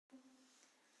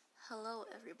Hello,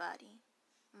 everybody.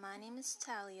 My name is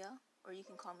Talia, or you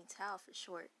can call me Tal for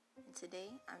short, and today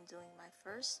I'm doing my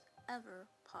first ever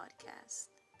podcast.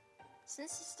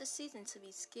 Since it's the season to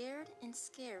be scared and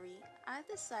scary, I've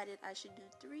decided I should do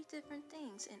 3 different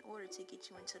things in order to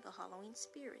get you into the Halloween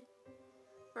spirit.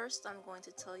 First, I'm going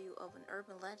to tell you of an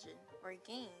urban legend or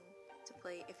game to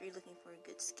play if you're looking for a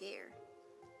good scare.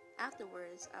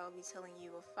 Afterwards, I will be telling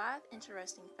you of 5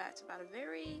 interesting facts about a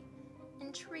very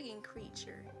intriguing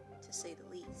creature, to say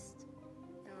the least.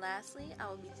 And lastly, I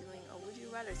will be doing a would you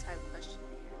rather type questionnaire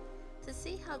to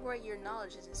see how great your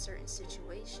knowledge is in certain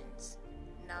situations.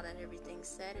 Now that everything's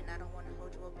said and I don't want to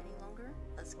hold you up any longer,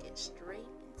 let's get straight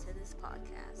into this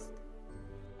podcast.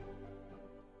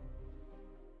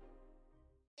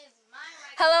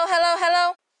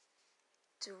 Hello.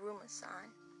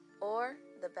 Daruma-san, or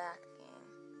the Bath Game.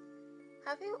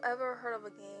 Have you ever heard of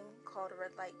a game called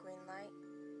Red Light, Green Light?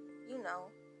 You know,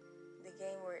 the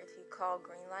game where if you call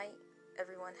green light,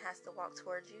 everyone has to walk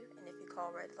towards you, and if you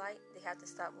call red light, they have to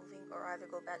stop moving or either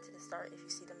go back to the start if you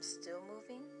see them still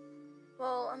moving.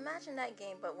 Well, imagine that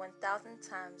game, but 1,000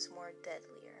 times more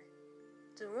deadlier.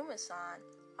 Daruma-san,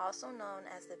 also known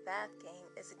as the Bath Game,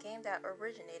 is a game that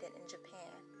originated in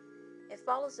Japan. It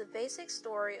follows the basic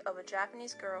story of a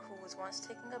Japanese girl who was once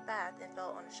taking a bath and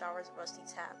fell on the shower's rusty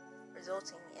tap,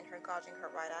 resulting in her gouging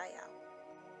her right eye out.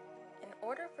 In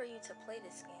order for you to play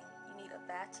this game, you need a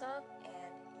bathtub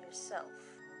and yourself.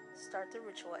 Start the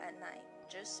ritual at night,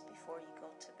 just before you go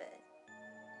to bed.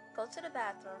 Go to the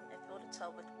bathroom and fill the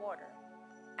tub with water.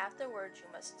 Afterwards, you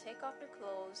must take off your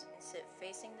clothes and sit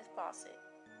facing the faucet.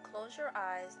 Close your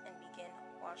eyes and begin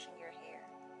washing your hair.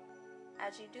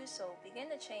 As you do so,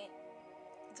 begin to chant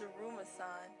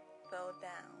Daruma-san fell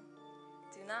down.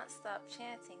 Do not stop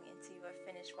chanting until you have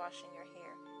finished washing your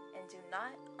hair, and do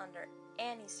not, under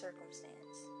any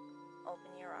circumstance,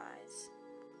 open your eyes.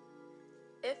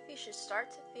 If you should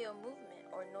start to feel movement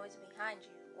or noise behind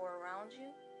you or around you,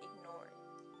 ignore it.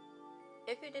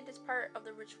 If you did this part of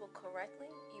the ritual correctly,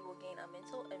 you will gain a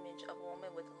mental image of a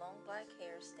woman with long black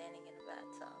hair standing in a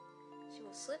bathtub. She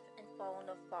will slip and fall in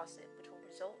the faucet, which will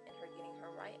result in her getting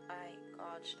her right eye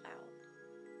gouged out.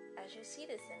 As you see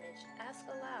this image, ask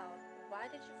aloud, why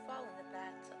did you fall in the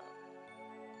bathtub?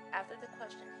 After the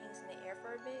question hangs in the air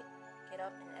for a bit, get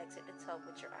up and exit the tub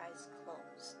with your eyes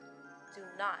closed. Do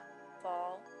not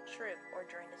fall, trip, or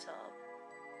drain the tub.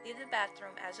 Leave the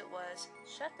bathroom as it was,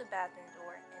 shut the bathroom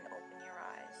door, and open your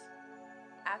eyes.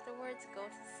 Afterwards, go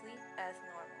to sleep as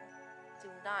normal.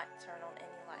 Do not turn on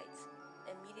any lights.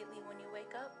 Immediately when you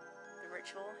wake up, the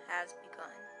ritual has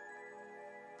begun.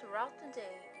 Throughout the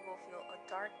day, you will feel a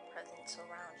dark presence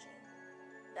around you.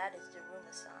 That is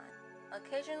Daruma-san.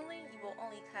 Occasionally, you will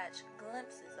only catch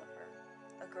glimpses of her,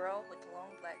 a girl with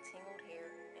long black tangled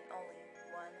hair and only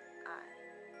one eye,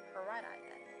 her right eye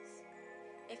that is.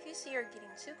 If you see her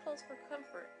getting too close for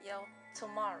comfort, yell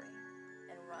Tomari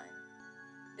and run.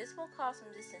 This will cause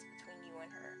some distance between you and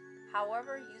her.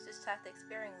 However, use this tactic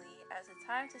sparingly as the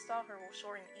time to stall her will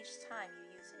shorten each time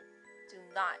you use it. Do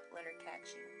not let her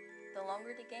catch you. The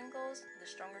longer the game goes, the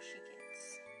stronger she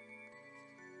gets.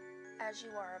 As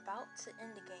you are about to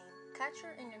end the game, catch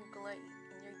her in your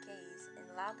gaze and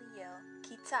loudly yell,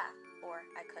 Kita, or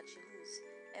I cut you loose,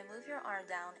 and move your arm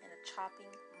down in a chopping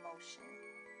motion.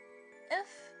 If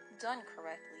done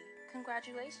correctly,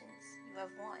 congratulations, you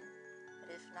have won.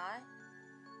 But if not,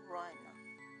 run.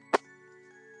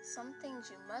 Some things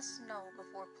you must know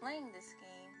before playing this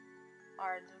game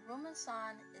are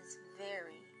Daruma-san is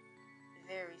very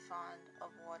fond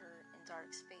of water and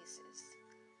dark spaces.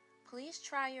 Please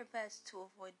try your best to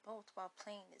avoid both while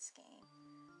playing this game.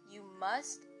 You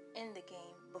must end the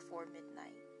game before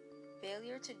midnight.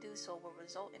 Failure to do so will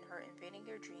result in her invading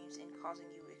your dreams and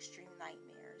causing you extreme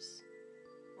nightmares.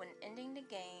 When ending the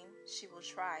game, she will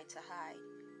try to hide.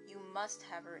 You must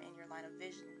have her in your line of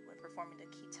vision when performing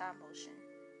the kita motion.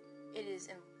 It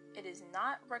is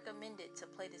not recommended to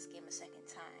play this game a second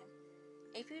time.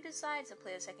 If you decide to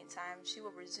play a second time, she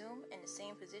will resume in the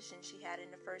same position she had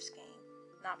in the first game,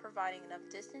 not providing enough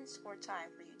distance or time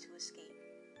for you to escape.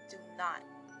 Do not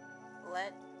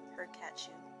let her catch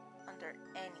you under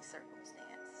any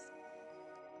circumstance.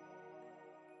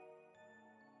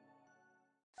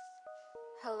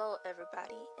 Hello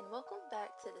everybody, and welcome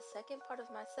back to the second part of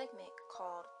my segment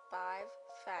called 5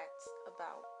 Facts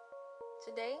About.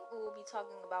 Today, we will be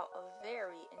talking about a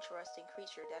very interesting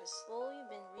creature that has slowly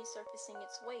been resurfacing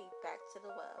its way back to the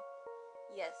web.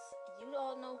 Yes, you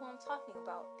all know who I'm talking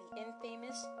about, the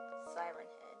infamous Siren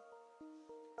Head.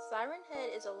 Siren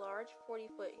Head is a large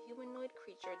 40-foot humanoid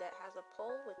creature that has a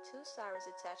pole with 2 sirens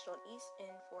attached on each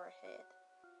end for a head.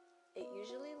 It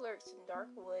usually lurks in dark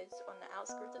woods on the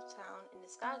outskirts of town and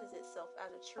disguises itself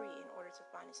as a tree in order to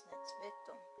find its next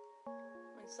victim.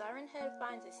 When Siren Head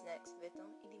finds its next victim,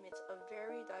 it emits a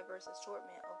very diverse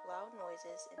assortment of loud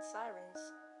noises and sirens,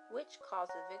 which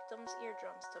cause the victim's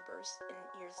eardrums to burst and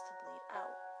ears to bleed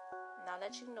out. Now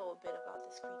that you know a bit about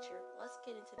this creature, let's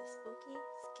get into the spooky,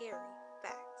 scary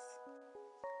facts.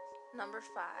 Number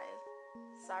 5.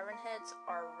 Siren heads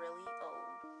are really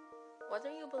old. Whether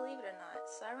you believe it or not,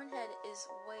 Siren Head is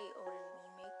way older than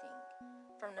you may think.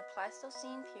 From the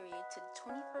Pleistocene period to the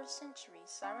 21st century,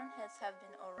 siren heads have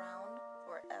been around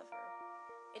forever.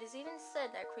 It is even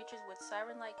said that creatures with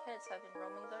siren-like heads have been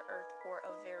roaming the earth for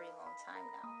a very long time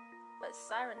now. But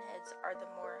siren heads are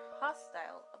the more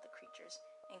hostile of the creatures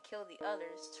and kill the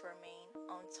others to remain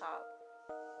on top.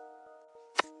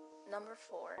 Number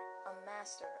 4. A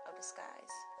master of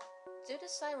disguise. Due to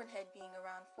Siren Head being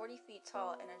around 40 feet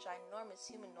tall and a ginormous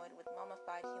humanoid with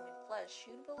mummified human flesh,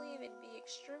 you'd believe it'd be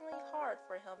extremely hard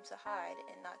for him to hide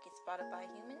and not get spotted by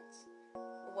humans?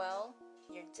 Well,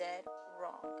 you're dead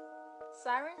wrong.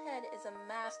 Siren Head is a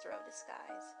master of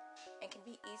disguise and can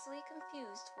be easily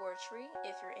confused for a tree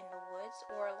if you're in the woods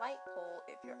or a light pole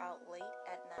if you're out late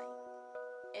at night.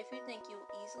 If you think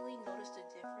you'll easily notice the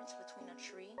difference between a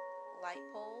tree, light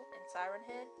pole, and Siren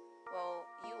Head, well,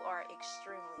 you are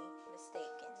extremely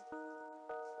mistaken.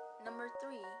 Number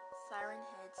 3. Siren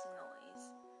Head's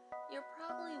noise. You're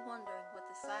probably wondering what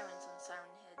the sirens on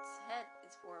Siren Head's head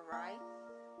is for, right?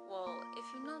 Well, if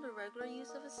you know the regular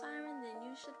use of a siren, then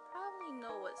you should probably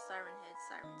know what Siren Head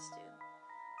sirens do.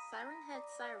 Siren Head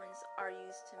sirens are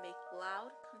used to make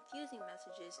loud, confusing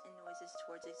messages and noises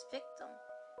towards its victim,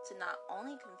 to not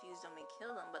only confuse them and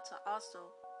kill them, but to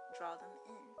also draw them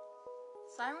in.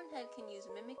 Siren Head can use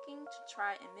mimicking to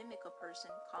try and mimic a person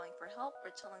calling for help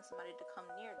or telling somebody to come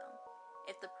near them.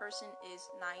 If the person is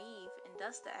naive and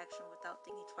does the action without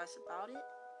thinking twice about it,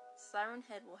 Siren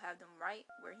Head will have them right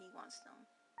where he wants them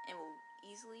and will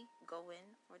easily go in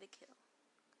for the kill.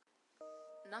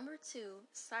 Number 2.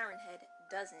 Siren Head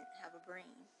doesn't have a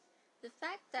brain. The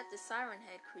fact that the Siren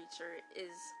Head creature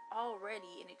is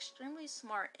already an extremely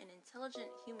smart and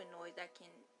intelligent humanoid that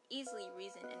can easily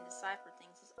reason and decipher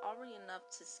things is already enough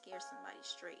to scare somebody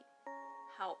straight.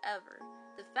 However,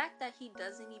 the fact that he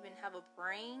doesn't even have a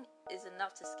brain is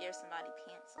enough to scare somebody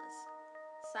pantsless.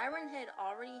 Siren Head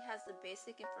already has the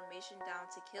basic information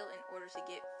down to kill in order to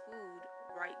get food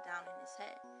right down in his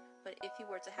head. But if he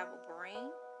were to have a brain,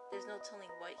 there's no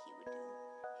telling what he would do.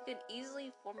 He could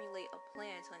easily formulate a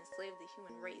plan to enslave the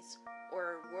human race,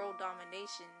 or world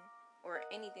domination, or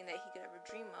anything that he could ever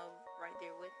dream of right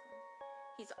there with him.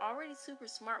 He's already super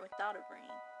smart without a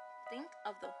brain. Think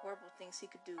of the horrible things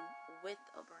he could do with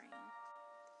a brain.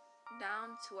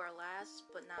 Down to our last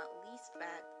but not least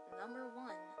fact, number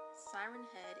 1, Siren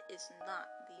Head is not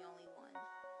the only one.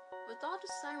 With all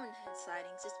the Siren Head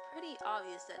sightings, it's pretty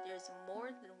obvious that there's more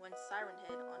than one Siren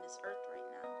Head on this earth right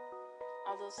now.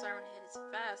 Although Siren Head is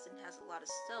fast and has a lot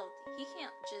of stealth, he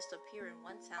can't just appear in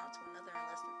one town to another in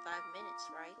less than 5 minutes,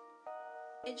 right?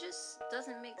 It just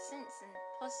doesn't make sense, and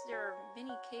plus there are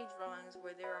many cave drawings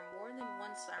where there are more than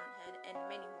one Siren Head and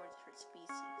many more different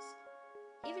species.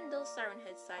 Even though Siren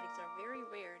Head sightings are very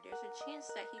rare, there's a chance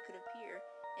that he could appear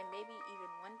and maybe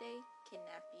even one day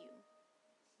kidnap you.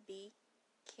 Be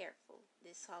careful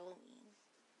this Halloween.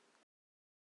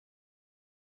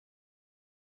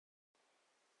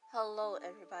 Hello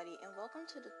everybody, and welcome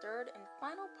to the third and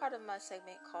final part of my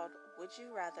segment called Would You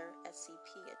Rather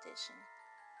SCP Edition.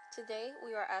 Today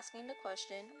we are asking the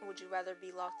question, would you rather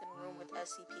be locked in a room with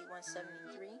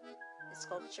SCP-173, the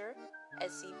sculpture,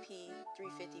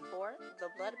 SCP-354, the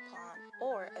blood pond,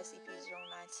 or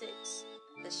SCP-096,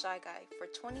 the shy guy, for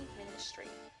 20 minutes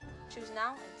straight? Choose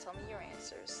now and tell me your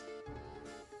answers.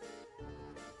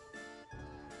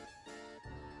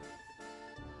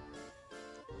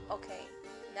 Okay,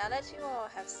 now that you all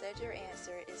have said your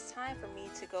answer, it's time for me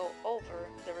to go over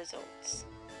the results.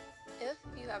 If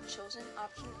you have chosen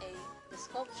option A, the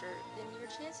sculpture, then your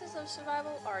chances of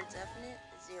survival are a definite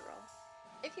 0.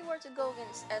 If you were to go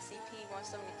against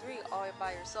SCP-173 all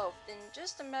by yourself, then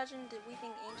just imagine the weeping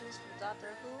angels from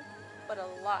Doctor Who, but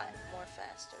a lot more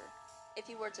faster. If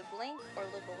you were to blink or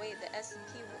look away, the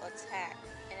SCP will attack,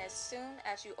 and as soon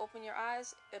as you open your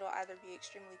eyes, it'll either be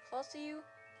extremely close to you,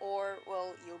 or,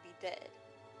 well, you'll be dead.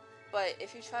 But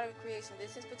if you try to create some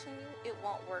distance between you, it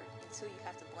won't work until you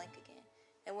have to blink again.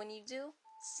 And when you do,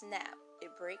 snap,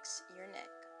 it breaks your neck.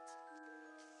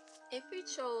 If you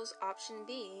chose option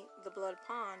B, the blood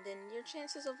pond, then your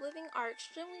chances of living are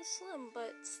extremely slim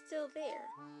but still there.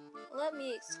 Let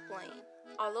me explain.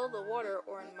 Although the water,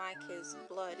 or in my case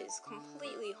blood, is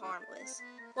completely harmless,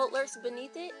 what lurks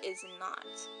beneath it is not.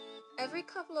 Every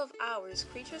couple of hours,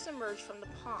 creatures emerge from the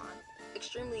pond,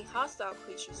 extremely hostile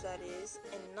creatures that is,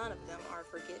 and none of them are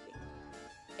forgiving.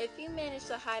 If you manage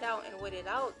to hide out and wait it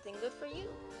out, then good for you.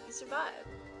 You survive.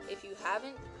 If you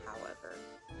haven't, however,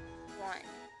 run.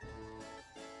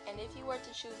 And if you were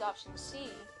to choose option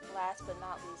C, last but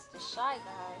not least the Shy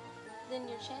Guy, then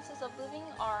your chances of living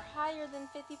are higher than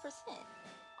 50%.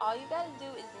 All you gotta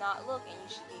do is not look and you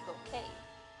should be okay.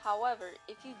 However,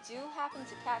 if you do happen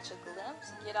to catch a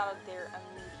glimpse, get out of there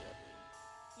immediately.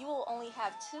 You will only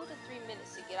have 2 to 3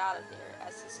 minutes to get out of there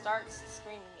as he starts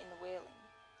screaming and wailing.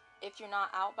 If you're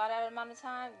not out by that amount of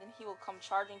time, then he will come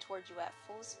charging towards you at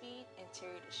full speed and tear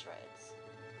you to shreds.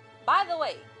 By the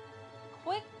way,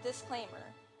 quick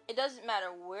disclaimer. It doesn't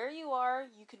matter where you are,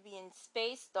 you could be in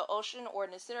space, the ocean, or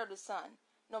in the center of the sun.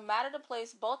 No matter the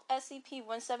place, both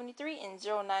SCP-173 and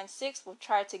 096 will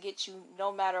try to get you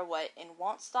no matter what and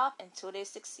won't stop until they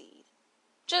succeed.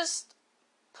 Just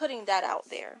putting that out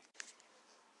there.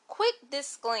 Quick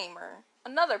disclaimer.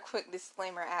 Another quick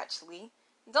disclaimer actually.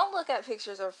 Don't look at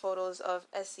pictures or photos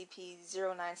of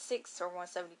SCP-096 or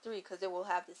 173 because it will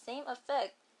have the same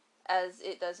effect as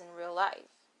it does in real life.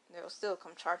 They will still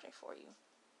come charging for you.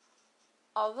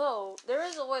 Although, there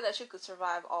is a way that you could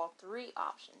survive all 3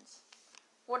 options.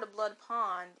 For the blood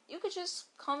pond, you could just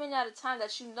come in at a time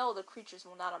that you know the creatures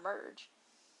will not emerge.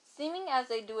 Seeming as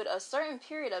they do it a certain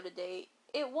period of the day,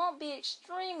 it won't be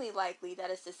extremely likely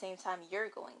that it's the same time you're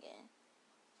going in.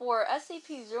 For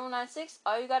SCP-096,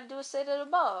 all you gotta do is say that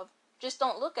above. Just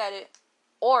don't look at it,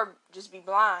 or just be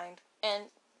blind, and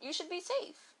you should be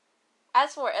safe.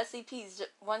 As for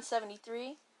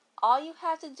SCP-173, all you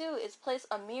have to do is place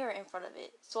a mirror in front of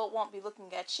it, so it won't be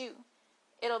looking at you.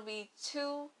 It'll be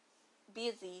too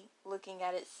busy looking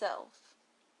at itself.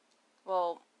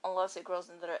 Well, unless it grows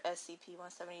into the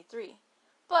SCP-173.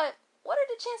 But what are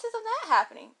the chances of that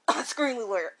happening? Extremely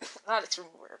weird. Not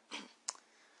extremely weird.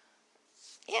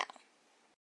 Yeah.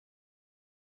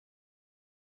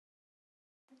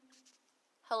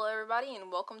 Hello everybody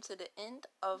and welcome to the end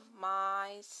of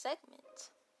my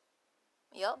segment.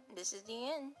 Yep, this is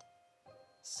the end.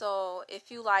 So if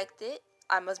you liked it,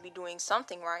 I must be doing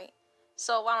something right.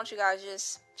 So why don't you guys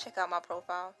just check out my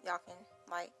profile? Y'all can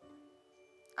I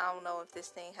don't know if this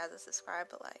thing has a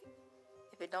subscribe, but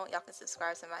if it don't, y'all can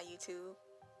subscribe to my YouTube,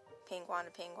 Penguin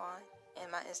to Penguin,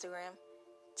 and my Instagram,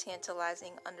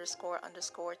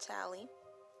 tantalizing__tally.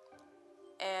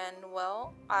 And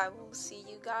well, I will see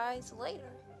you guys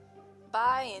later.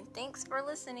 Bye, and thanks for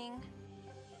listening.